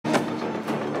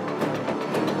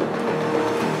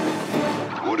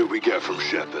get from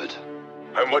Shepard?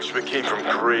 How much we came from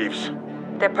Graves?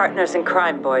 They're partners in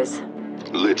crime, boys.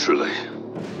 Literally.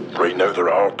 Right now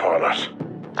they're our partners.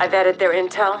 I've added their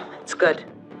intel. It's good.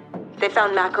 They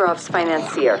found Makarov's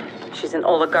financier. She's an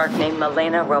oligarch named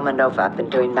Milena Romanova. Been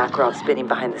doing Makarov's bidding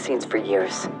behind the scenes for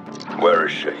years. Where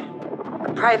is she?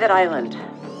 A private island.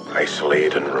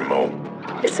 Isolated and remote.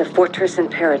 It's a fortress in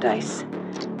paradise.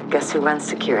 Guess who runs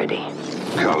security?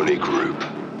 Coney Group.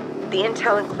 The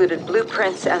intel included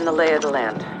blueprints and the lay of the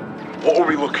land. What are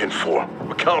we looking for?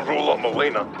 We can't roll up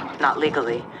Milena. Not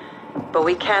legally. But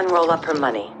we can roll up her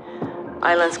money.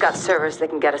 Island's got servers that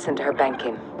can get us into her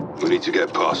banking. We need to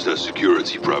get past their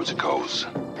security protocols.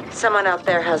 Someone out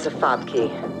there has a fob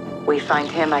key. We find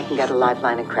him, I can get a live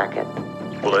line and crack it.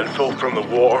 We'll infill from the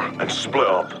water and split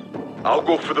up. I'll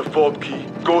go for the fob key.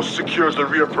 Ghost secures the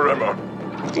rear perimeter.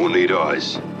 We'll need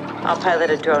eyes. I'll pilot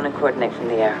a drone and coordinate from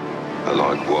the air. I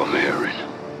like what I'm hearing.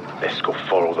 Let's go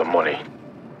follow the money.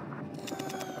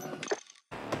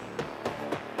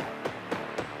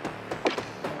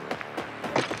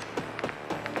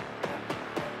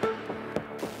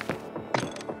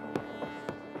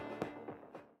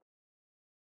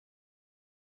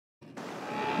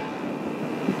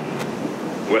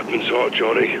 Weapons hot,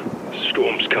 Johnny.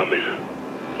 Storm's coming.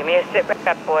 Give me a sit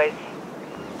rep, boys.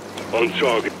 On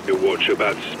target, your watch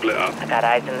about to split up. I got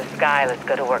eyes in the sky. Let's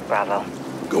go to work, Bravo.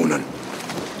 Going on.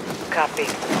 Copy.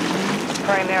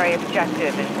 Primary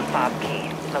objective is the fob key.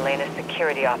 Milena's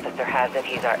security officer has it.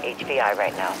 He's our HVI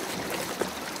right now.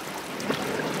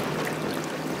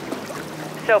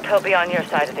 Soap, he'll be on your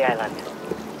side of the island.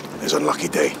 It's a lucky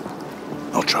day.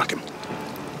 I'll track him.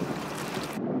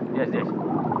 Я здесь.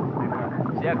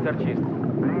 Сектор чист.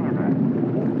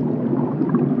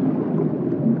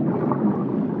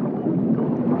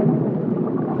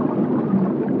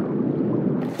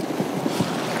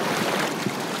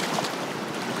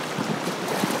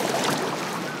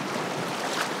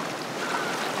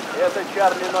 Это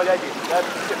Чарли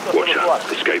 01. Watch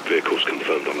out. Escape vehicles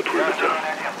confirmed on the perimeter.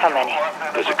 How many?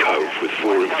 There's a cove with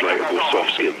 4 inflatable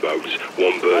soft-skin boats.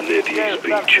 One bird near the east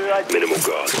beach. Minimal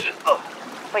guards.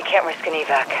 We can't risk an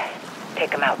evac.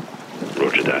 Take him out.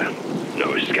 Roger that.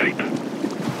 No escape.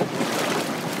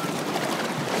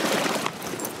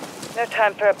 No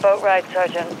time for a boat ride,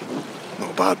 Sergeant.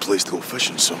 Not a bad place to go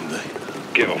fishing someday.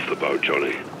 Get off the boat,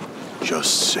 Johnny.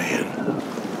 Just saying.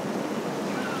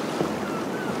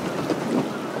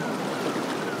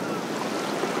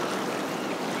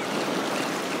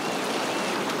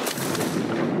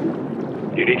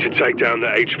 You need to take down the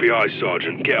HVI,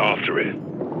 Sergeant. Get after it.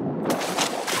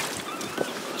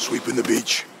 Sweeping the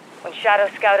beach. When Shadow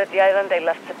scouted the island, they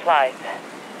left supplies.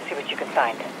 See what you can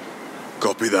find.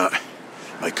 Copy that.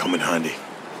 Might come in handy.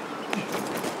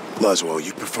 Laswell,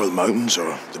 you prefer the mountains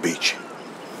or the beach?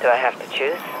 Do I have to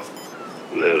choose?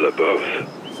 Little of both.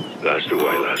 That's the way,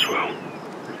 Laswell.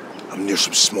 I'm near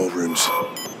some small ruins.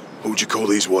 What would you call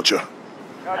these, Watcher?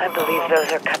 I believe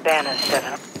those are Cabanas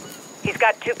 7. He's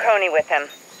got 2 Coney with him.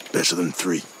 Better than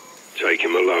 3. Take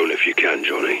him alone if you can,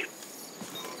 Johnny.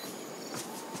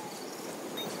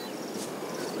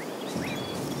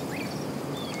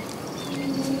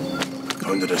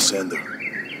 Found a sender.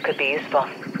 Could be useful.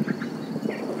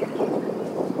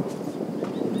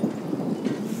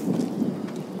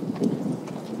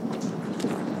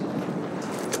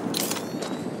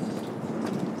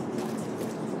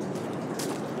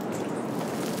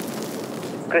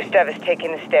 Gustav is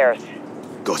taking the stairs.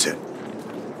 Got it.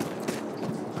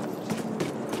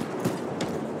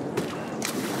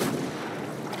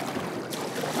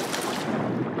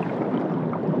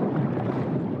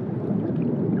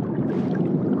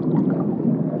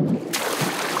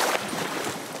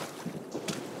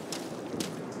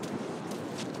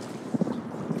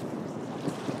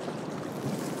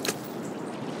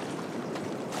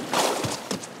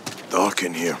 Dark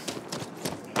in here.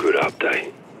 Good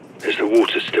update. Is the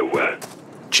water still wet?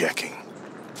 Checking.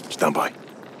 Stand by.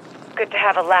 Good to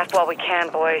have a laugh while we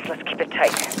can, boys. Let's keep it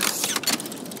tight.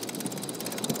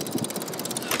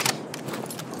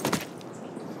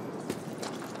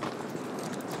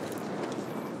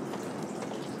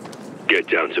 Get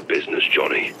down to business,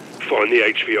 Johnny. Find the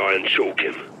HVI and chalk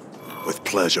him. With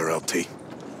pleasure, LT.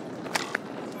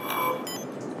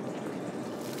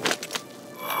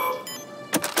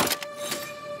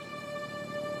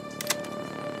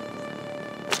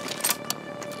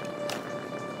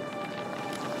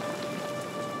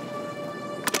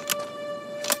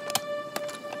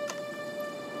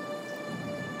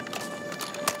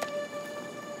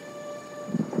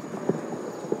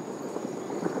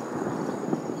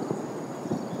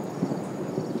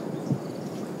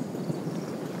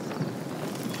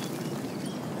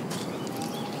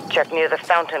 Check near the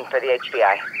fountain for the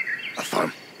HVI.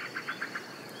 Affirm.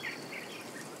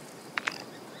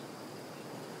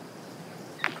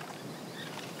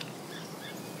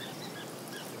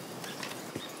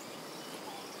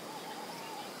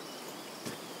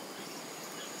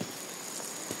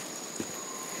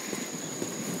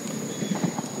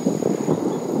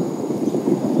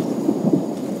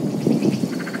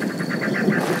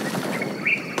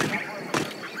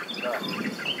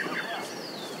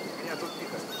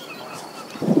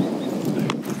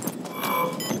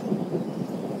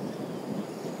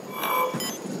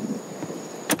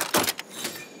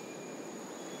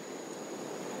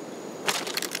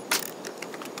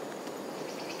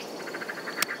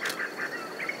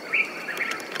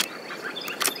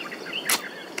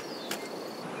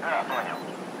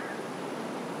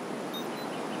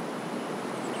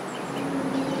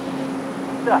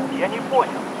 Так, я не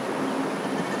понял.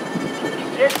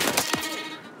 Здесь...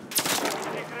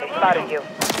 They spotted you.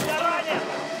 Я ранен!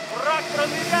 Враг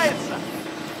продвигается!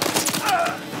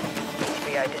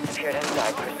 HVI disappeared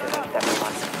inside, pursuing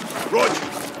 7-1. Roger.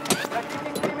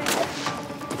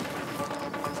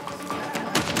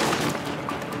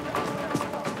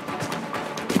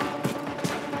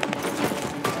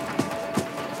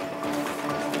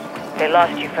 They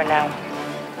lost you for now.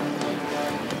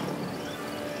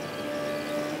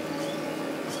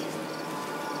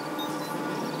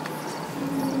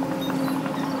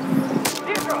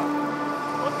 Тихо!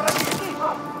 Вот пробеги!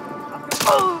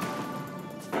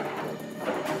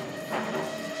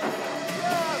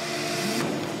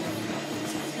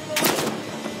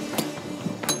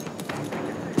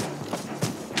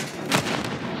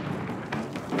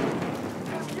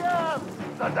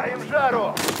 Задай им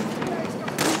жару!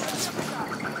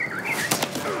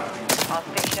 All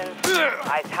stations,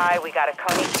 eyes high, we got a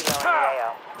Coney Kilo in the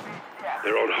AO.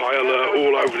 They're on high alert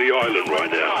all over the island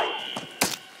right now.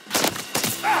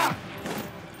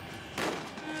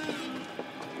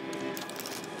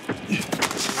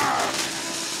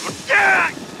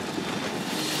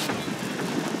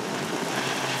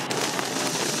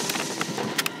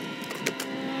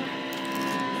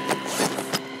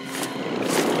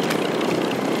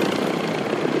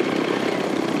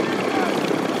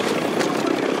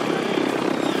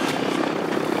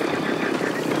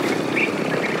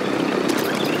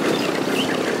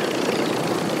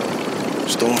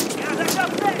 Storm.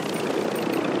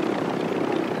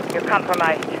 You're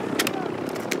compromised.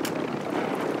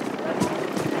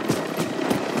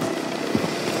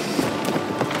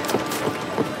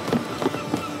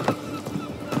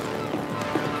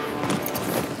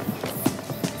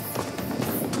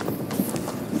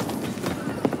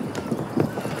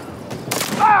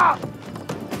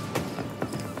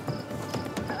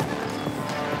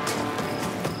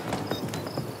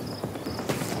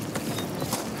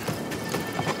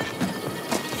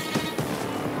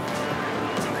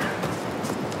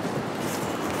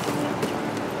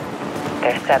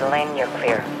 They're settling, you're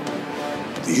clear.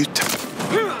 You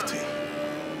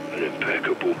An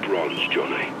impeccable bronze,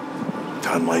 Johnny.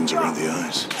 tan lines around the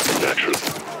eyes. Natural.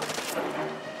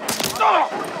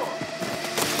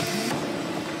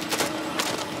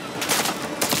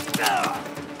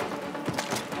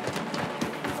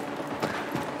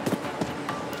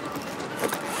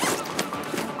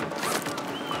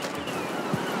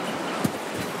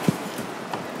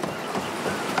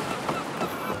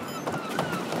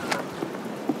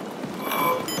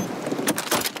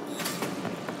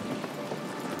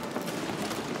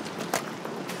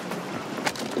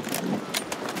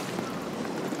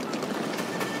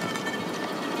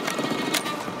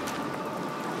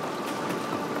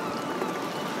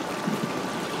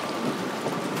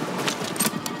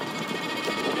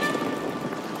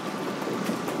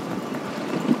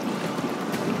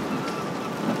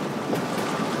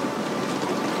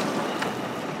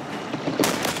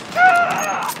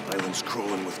 Island's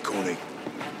crawling with Coney.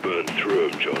 Burn through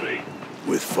 'em, Johnny.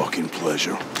 With fucking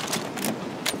pleasure.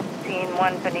 Seeing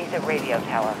one beneath a radio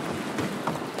tower.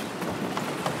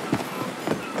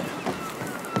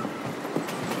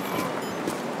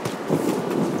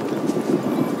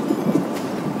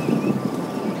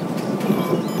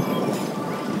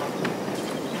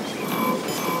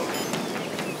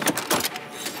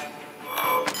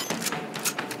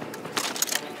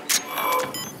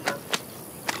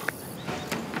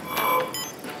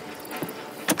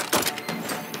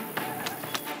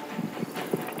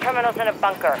 Terminal's in a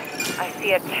bunker. I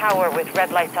see a tower with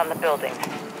red lights on the building.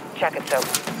 Check it, though.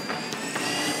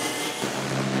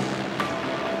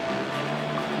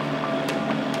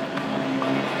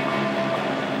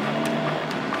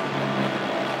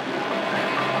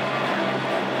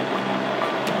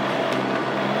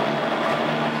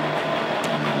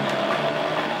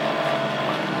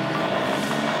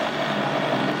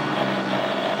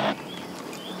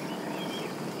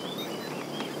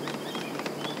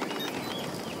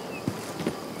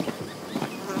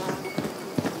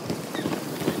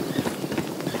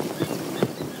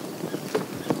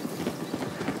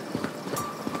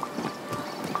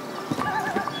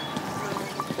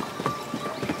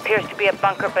 be a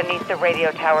bunker beneath the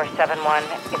radio tower 7-1.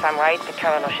 If I'm right, the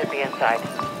terminal should be inside.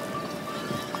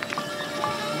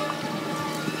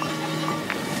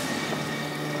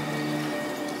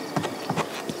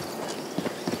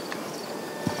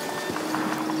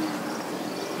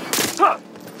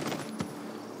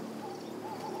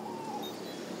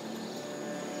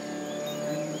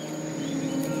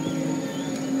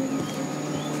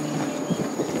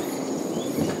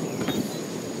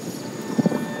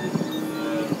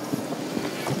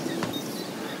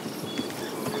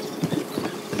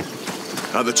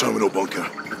 At the terminal bunker.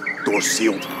 Doors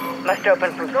sealed. Must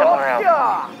open from somewhere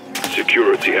else.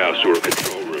 Security house or a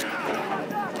control room.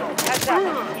 Heads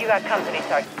up. You got company,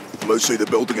 Sarge. I'm outside the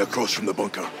building across from the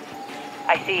bunker.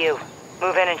 I see you.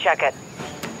 Move in and check it.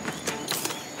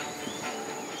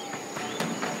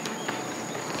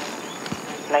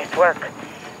 Nice work.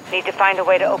 Need to find a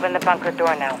way to open the bunker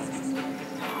door now.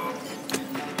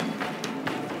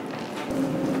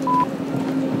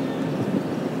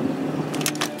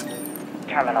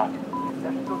 Terminal. Да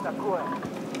что такое?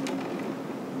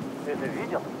 Ты это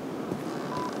видел?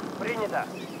 Принято.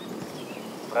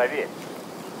 Проверь.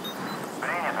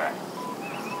 Принято.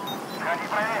 Сходи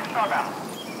проверь, что там.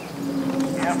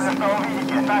 Если что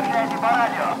увидите, сообщайте по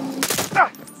радио.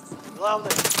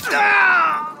 Главное.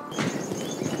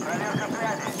 Проверка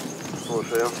связи.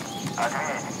 Слушаю.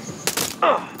 Ответь.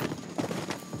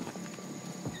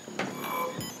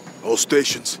 All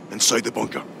stations inside the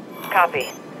bunker. Copy.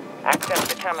 Access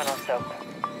the terminal, Soap.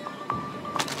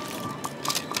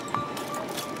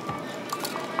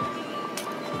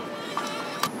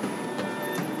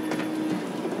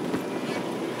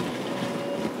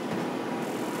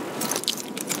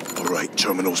 All right,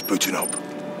 terminal's booting up.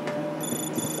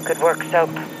 Good work,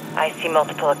 Soap. I see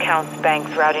multiple accounts,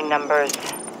 banks, routing numbers.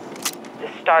 The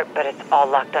start, but it's all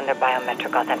locked under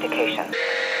biometric authentication.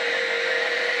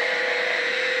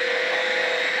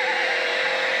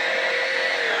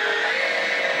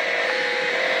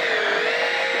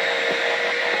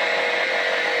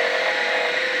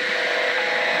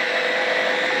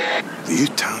 Do you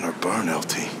tan or burn,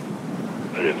 LT?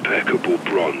 An impeccable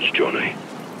bronze, Johnny.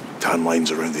 Tan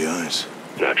lines around the eyes.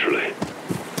 Naturally.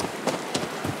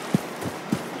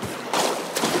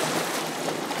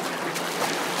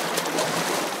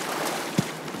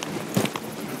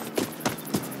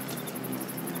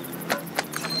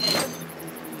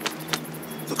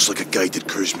 Looks like a guided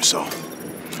cruise missile.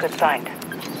 Good find.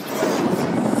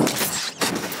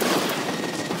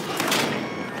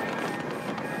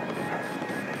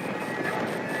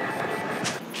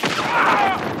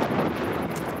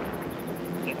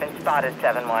 You've been spotted,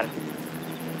 7-1.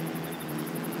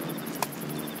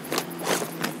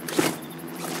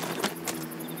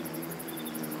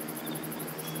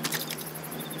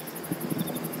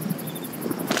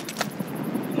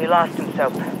 You lost him,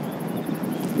 Soap.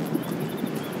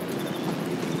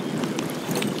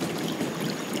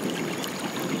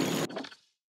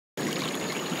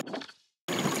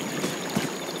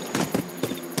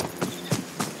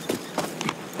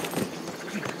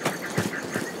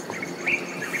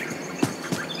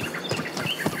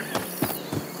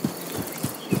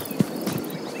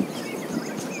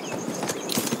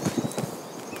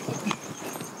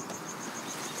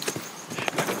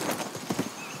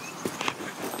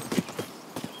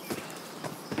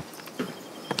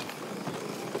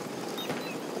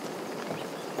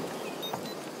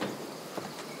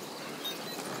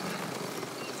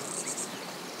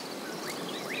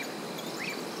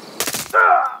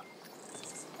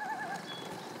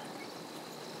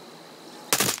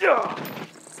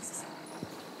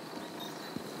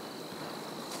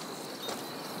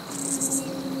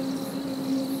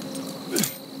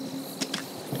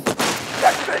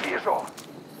 Я тебя вижу!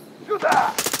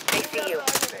 Сюда! I see you.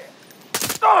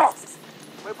 Что?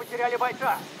 Мы потеряли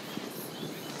бойца!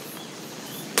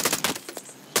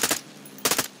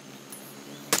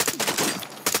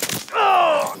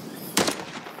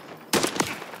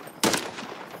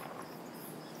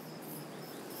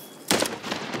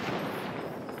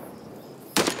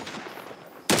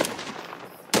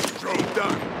 Drone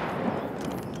down.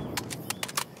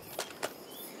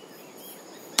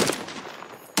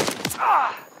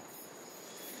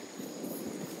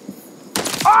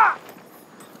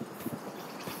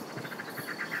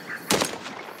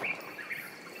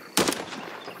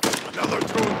 Another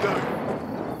drone down.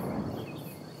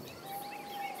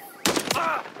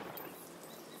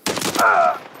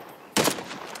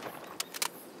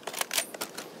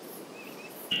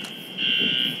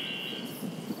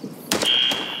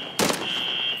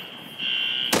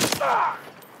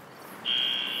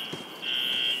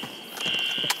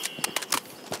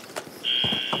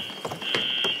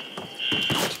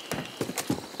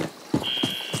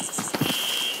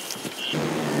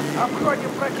 Обходим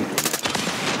противника.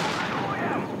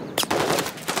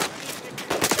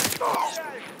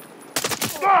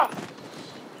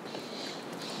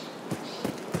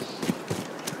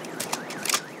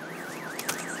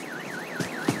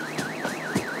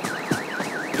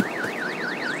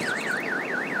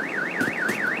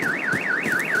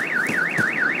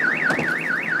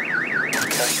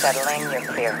 Settling, you're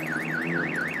clear.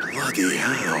 Bloody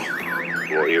hell.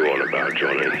 What are you on about,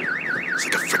 Johnny? It's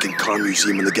like a freaking car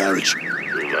museum in the garage.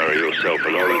 You marry yourself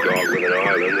an oligarch with an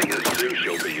island and the zoo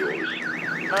shall be yours.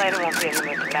 Milena won't be in the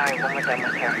mood to marry when we're done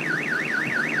with her.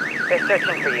 They're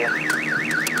searching for you.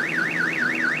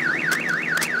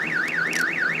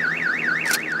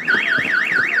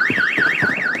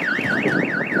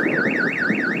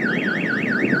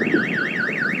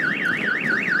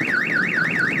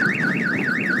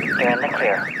 You're in the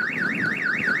clear.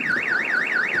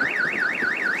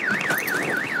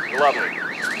 Lovely.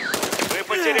 Вы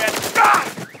потеряли...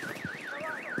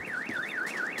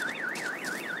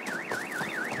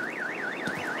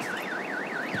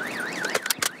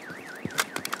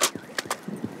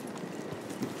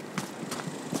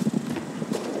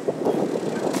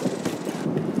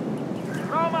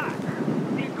 Рома!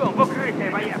 Бегом в укрытие,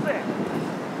 боец!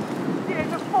 Где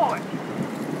эта сволочь?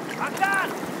 Атак!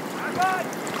 Огонь!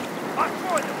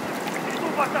 Отходим! Иду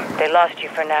в атаку! They lost you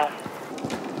for now.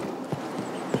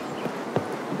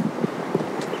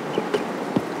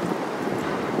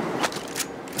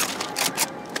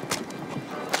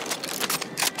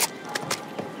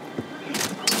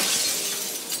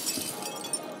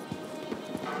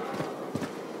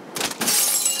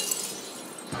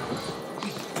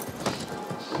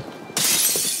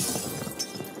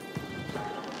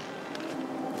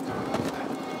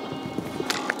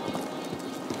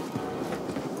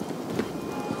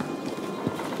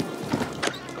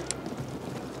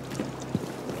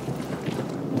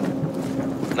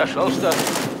 Нашел что?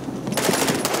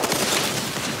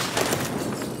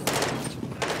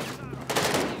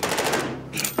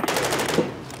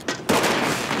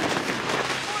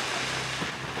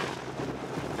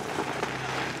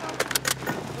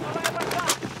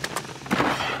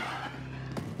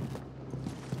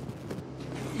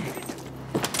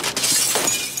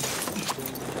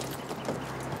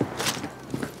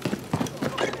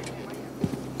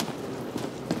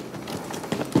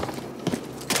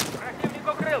 Противник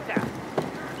укрылся!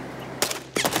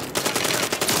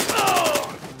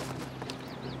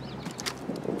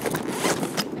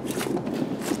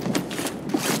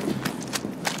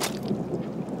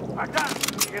 Богдан,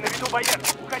 ты на виду,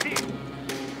 боец! Уходи!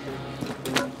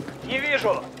 Не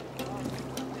вижу!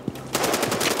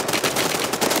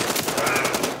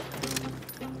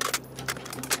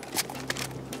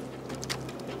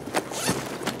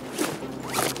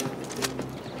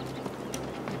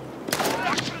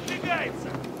 Враг продвигается!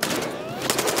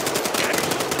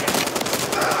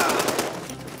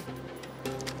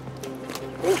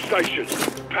 All stations,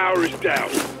 power is down.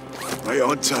 Right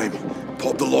on time.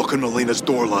 Pop the lock on Elena's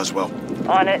door, Laswell.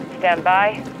 On it, stand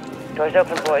by. Doors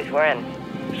open, boys, we're in.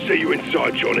 See you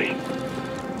inside, Johnny.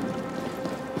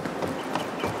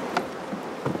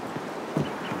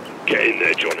 Get in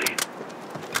there, Johnny.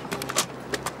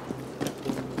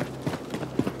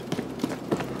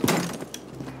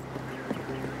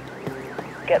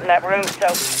 Get in that room,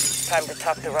 Soap. Time to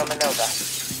talk to Romanova.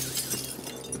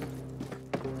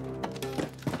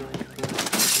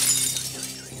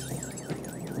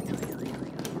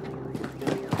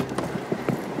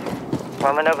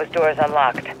 Romanova's door is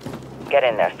unlocked. Get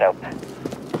in there, Soap.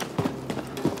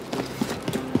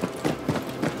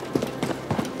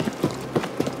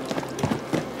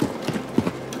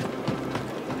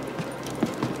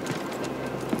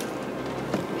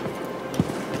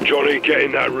 Johnny, get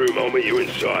in that room. I'll meet you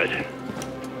inside.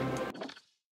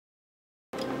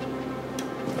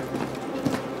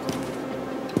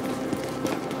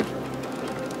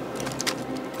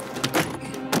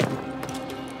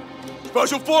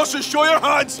 Special Forces, show your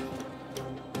hands!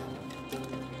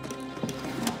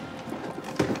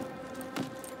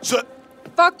 Sit.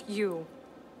 Fuck you.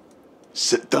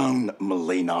 Sit down,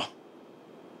 Milena.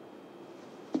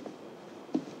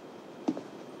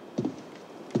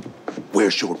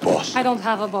 Where's your boss? I don't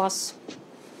have a boss.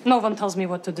 No one tells me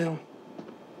what to do.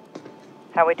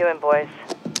 How we doing, boys?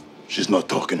 She's not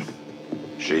talking.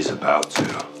 She's about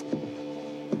to.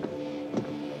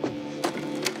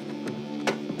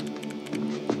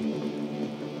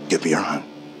 Give me your hand.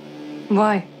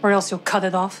 Why? Or else you'll cut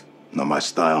it off? Not my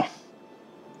style.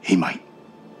 He might.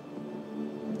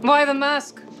 Why the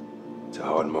mask? To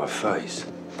hide my face.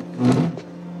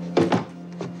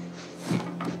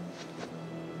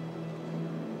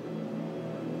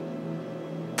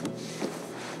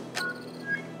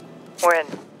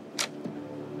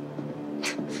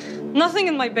 Nothing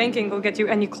in my banking will get you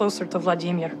any closer to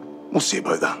Vladimir. We'll see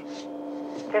about that.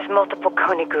 There's multiple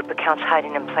Coney Group accounts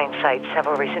hiding in plain sight.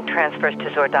 Several recent transfers to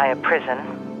Zordaya prison.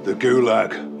 The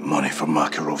Gulag. Money for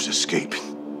Makarov's escape.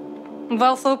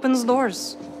 Wealth opens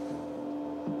doors.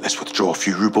 Let's withdraw a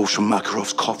few rubles from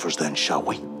Makarov's coffers then, shall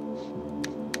we?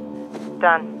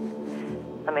 Done.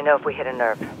 Let me know if we hit a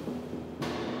nerve.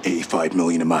 85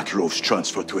 million of Makarov's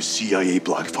transferred to a CIA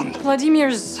black fund.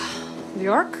 Vladimir's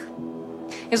York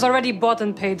is already bought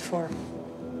and paid for.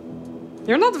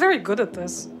 You're not very good at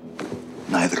this.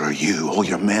 Neither are you. All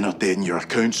your men are dead and your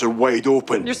accounts are wide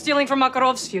open. You're stealing from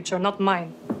Makarov's future, not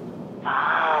mine.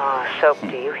 Oh, Soap,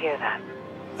 do you hear that?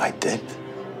 I did.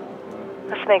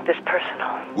 Let's make this personal.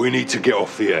 We need to get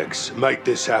off the eggs. Make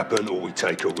this happen or we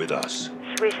take her with us.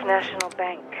 Swiss National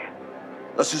Bank.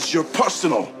 This is your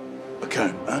personal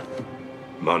account, huh?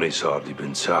 Money's hardly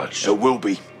been touched. It will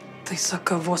be. Ты за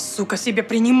кого, сука, себе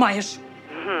принимаешь?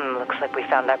 Looks like we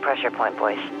found that pressure point,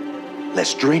 boys.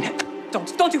 Let's drain it.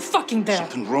 Don't you fucking dare!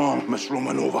 Something wrong, Miss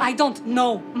Romanova. I don't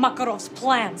know Makarov's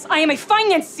plans. I am a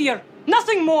financier,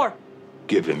 nothing more.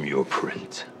 Give him your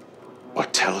print. Or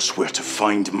tell us where to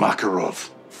find Makarov.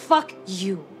 Fuck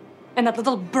you. And that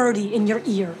little birdie in your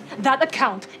ear. That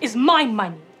account is my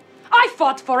money. I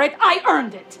fought for it, I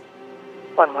earned it.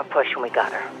 One more push and we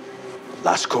got her.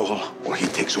 Last call, or he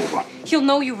takes over. He'll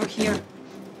know you were here.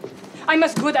 I'm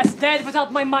as good as dead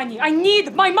without my money. I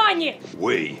need my money!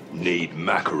 We need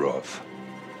Makarov.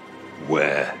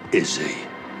 Where is he?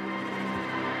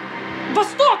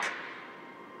 Vostok!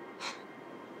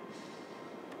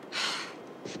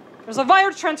 There's a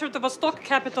wire transfer to Vostok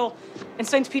capital in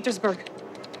St. Petersburg.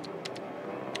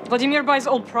 Vladimir buys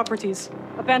old properties,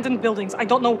 abandoned buildings. I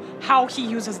don't know how he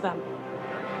uses them.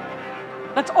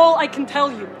 That's all I can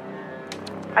tell you.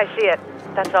 I see it.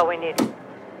 That's all we need.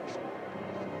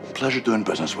 Pleasure doing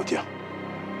business with you.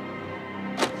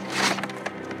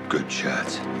 Good chat.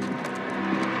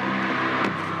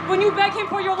 When you beg him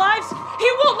for your lives,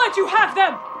 he won't let you have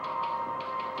them!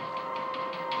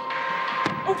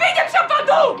 Увидимся в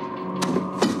аду!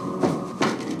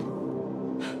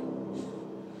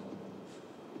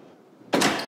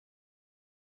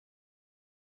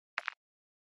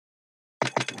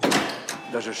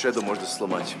 Даже Шэду можно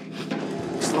сломать.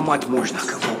 Сломать можно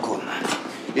кого угодно.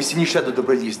 Если не Шэду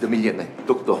добрались до Милены,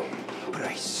 то кто?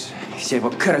 Прайс. Вся его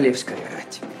королевская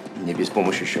рать. Не без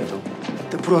помощи Шэду.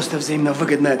 Это просто взаимно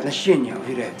выгодное отношение,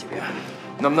 уверяю тебя.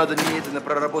 Нам надо немедленно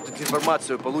проработать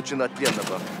информацию, полученную от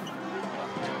пленного.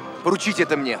 Поручите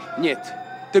это мне. Нет,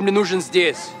 ты мне нужен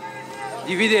здесь.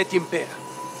 Дивиде et Impera.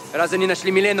 Раз они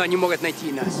нашли Милену, они могут найти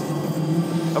и нас.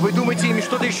 А вы думаете, им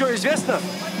что-то еще известно?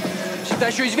 Что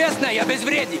еще известно, я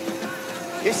безвреден.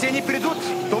 Если они придут,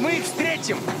 то мы их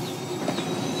встретим.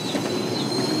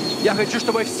 Я хочу,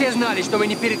 чтобы все знали, что мы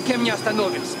ни перед кем не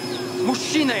остановимся.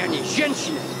 Мужчины они,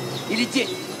 женщины или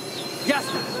дети.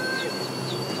 Ясно?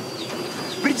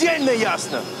 Предельно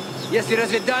ясно. Если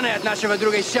разведданные от нашего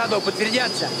друга Shadow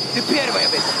подтвердятся, ты первая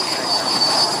в этом.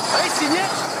 А если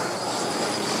нет?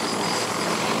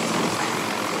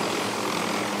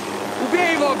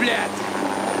 Убей его, блядь!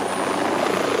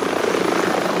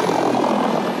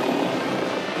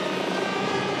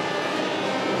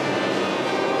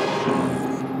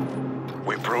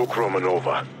 We broke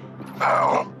Romanova.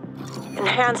 How?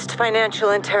 Enhanced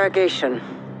financial interrogation.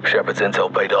 Shepard's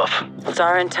intel paid off. It's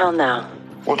our intel now.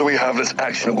 What do we have that's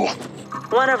actionable?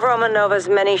 One of Romanova's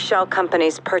many shell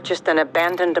companies purchased an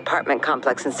abandoned apartment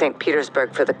complex in St.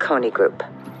 Petersburg for the Coney Group.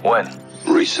 When?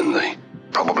 Recently.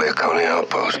 Probably a Coney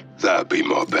outpost. That'd be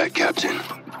my bet, Captain.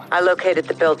 I located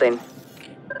the building.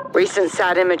 Recent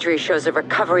SAT imagery shows a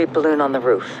recovery balloon on the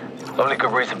roof. Only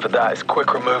good reason for that is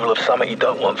quick removal of something you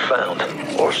don't want found.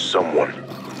 Or someone.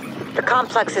 The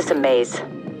complex is a maze.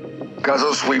 Guys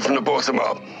will sweep from the bottom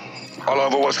up. I'll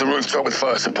overwatch the rooftop with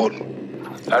fire support.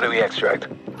 How do we extract?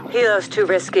 Helo's too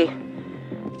risky.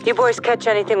 You boys catch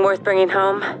anything worth bringing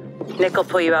home? Nick will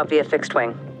pull you out via fixed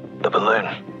wing. The balloon.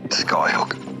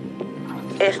 Skyhook.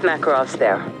 If Makarov's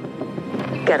there.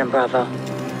 Get him, Bravo.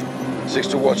 6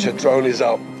 to watch, her drone is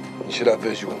up. You should have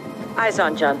visual. Eyes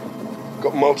on, John.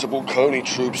 Got multiple Coney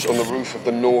troops on the roof of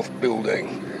the north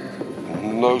building.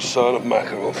 No sign of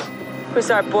Makarov. Who's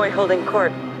our boy holding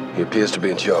court? He appears to be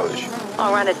in charge.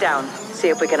 I'll run it down. See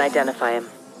if we can identify him.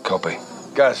 Copy.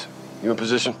 Guys, you in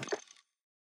position?